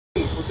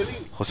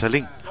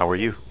Joselin, how are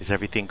you? Is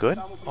everything good?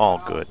 All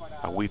good.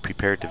 Are we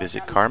prepared to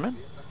visit Carmen?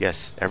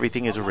 Yes,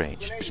 everything is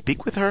arranged.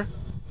 Speak with her?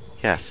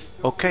 Yes.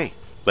 Okay,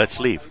 let's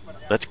leave.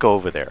 Let's go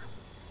over there.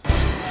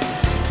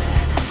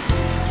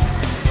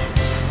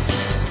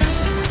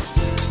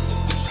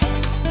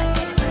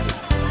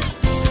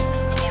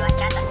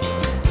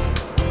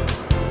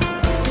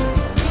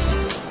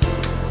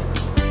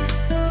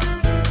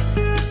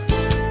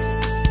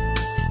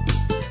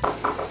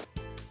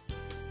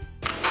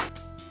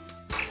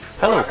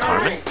 Hello,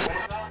 Carmen.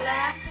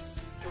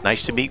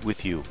 Nice to meet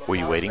with you. Were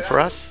you waiting for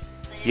us?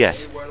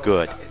 Yes,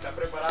 good.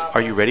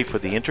 Are you ready for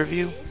the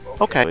interview?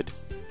 Okay. Good.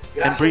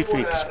 And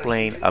briefly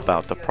explain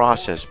about the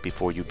process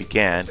before you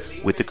began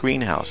with the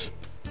greenhouse.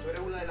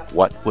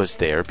 What was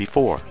there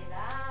before?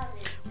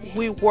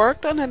 We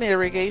worked on an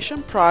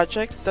irrigation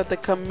project that the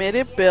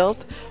committee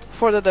built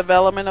for the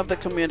development of the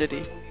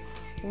community.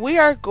 We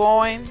are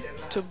going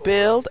to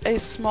build a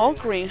small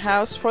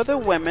greenhouse for the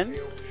women.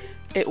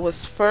 It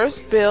was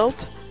first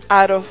built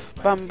out of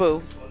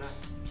bamboo.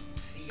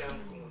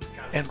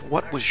 And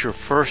what was your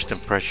first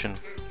impression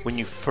when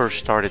you first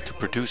started to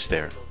produce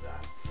there?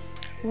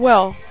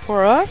 Well,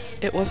 for us,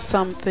 it was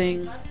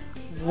something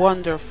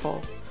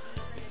wonderful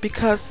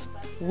because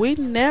we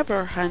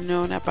never had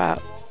known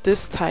about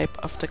this type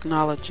of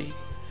technology,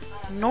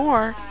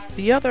 nor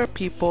the other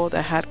people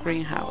that had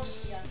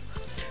greenhouse.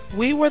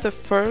 We were the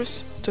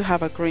first to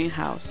have a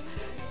greenhouse.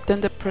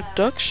 Then the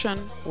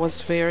production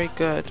was very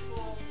good.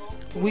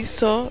 We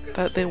saw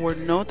that there were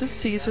no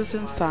diseases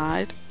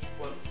inside,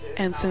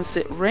 and since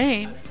it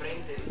rained,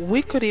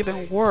 we could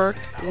even work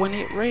when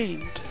it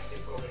rained.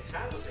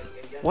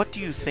 What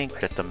do you think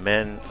that the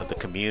men of the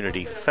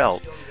community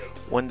felt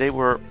when they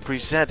were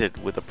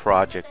presented with a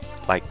project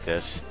like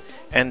this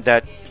and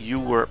that you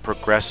were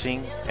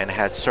progressing and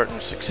had certain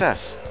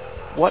success?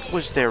 What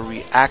was their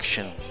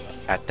reaction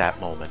at that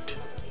moment?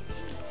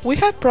 We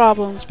had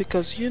problems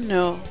because you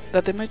know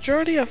that the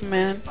majority of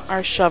men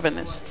are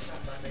chauvinists,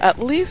 at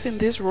least in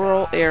these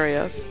rural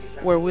areas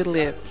where we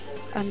live,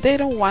 and they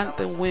don't want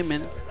the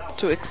women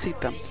to exceed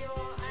them.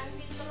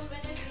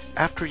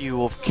 After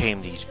you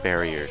overcame these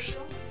barriers,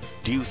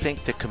 do you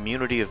think the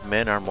community of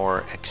men are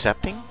more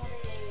accepting?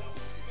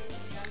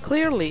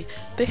 Clearly,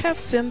 they have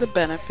seen the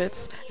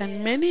benefits,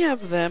 and many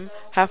of them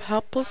have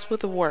helped us with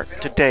the work.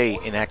 Today,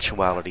 in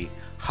actuality,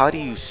 how do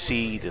you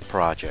see the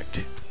project?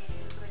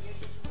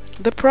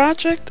 The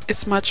project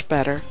is much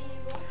better,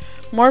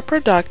 more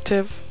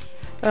productive,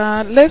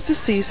 less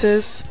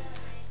diseases,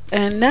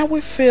 and now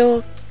we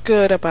feel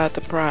good about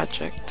the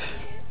project.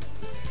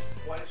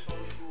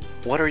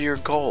 What are your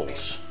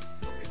goals?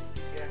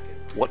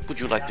 What would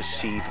you like to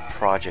see the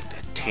project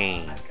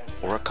attain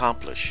or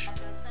accomplish?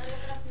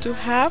 To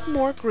have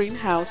more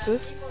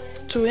greenhouses,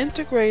 to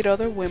integrate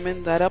other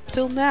women that up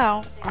till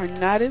now are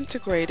not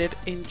integrated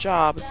in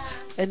jobs,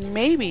 and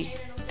maybe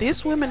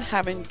these women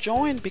haven't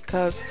joined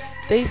because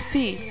they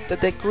see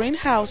that the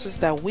greenhouses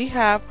that we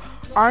have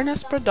aren't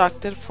as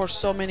productive for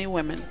so many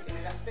women.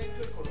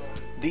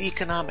 The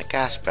economic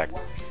aspect,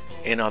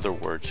 in other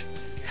words,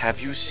 have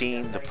you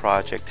seen the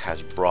project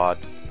has brought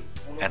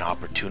an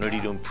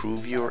opportunity to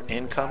improve your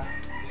income?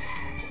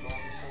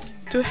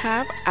 To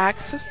have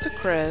access to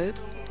credit,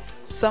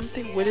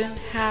 something we didn't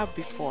have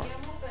before.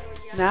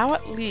 Now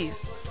at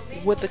least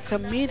with the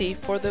committee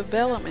for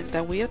development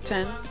that we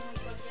attend,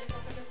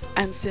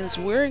 and since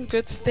we're in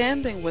good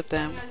standing with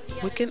them,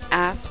 we can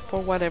ask for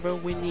whatever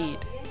we need.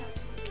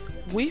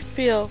 We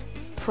feel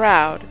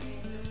proud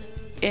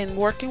in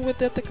working with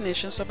the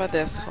technicians of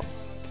Adesco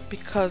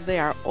because they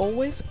are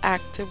always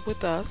active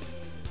with us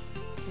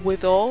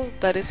with all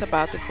that is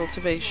about the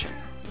cultivation,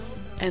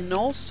 and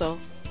also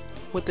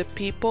with the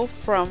people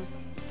from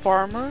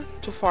farmer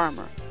to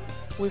farmer.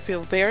 We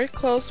feel very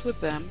close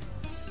with them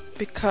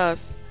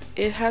because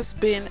it has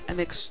been an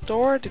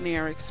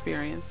extraordinary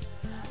experience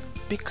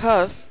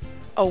because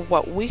of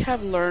what we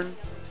have learned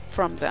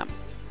from them.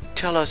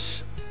 Tell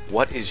us,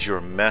 what is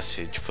your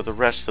message for the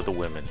rest of the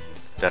women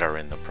that are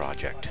in the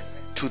project?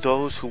 To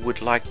those who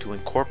would like to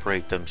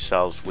incorporate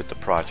themselves with the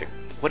project,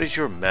 what is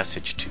your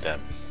message to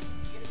them?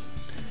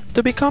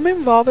 To become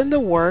involved in the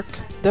work,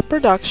 the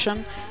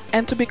production,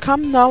 and to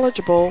become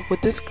knowledgeable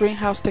with this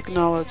greenhouse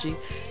technology,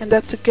 and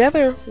that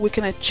together we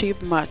can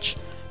achieve much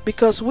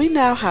because we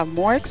now have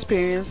more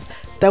experience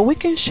that we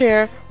can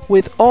share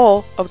with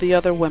all of the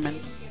other women.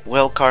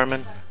 Well,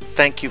 Carmen,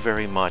 thank you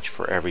very much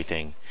for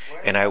everything,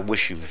 and I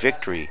wish you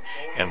victory.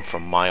 And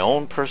from my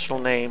own personal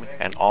name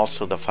and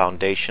also the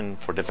Foundation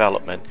for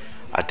Development,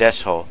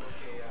 Adesco,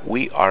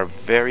 we are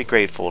very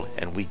grateful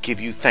and we give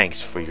you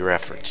thanks for your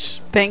efforts.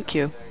 Thank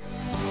you.